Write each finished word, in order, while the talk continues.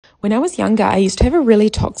When I was younger, I used to have a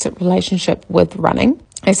really toxic relationship with running.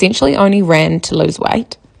 I essentially only ran to lose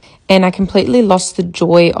weight, and I completely lost the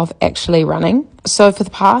joy of actually running. So for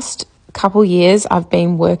the past couple years, I've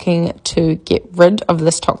been working to get rid of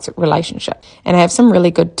this toxic relationship, and I have some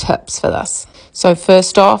really good tips for this. So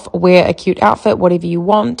first off, wear a cute outfit, whatever you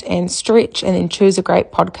want, and stretch, and then choose a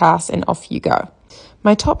great podcast, and off you go.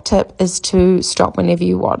 My top tip is to stop whenever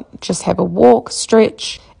you want. Just have a walk,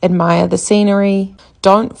 stretch, admire the scenery.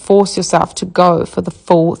 Don't force yourself to go for the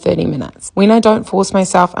full 30 minutes. When I don't force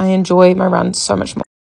myself, I enjoy my run so much more.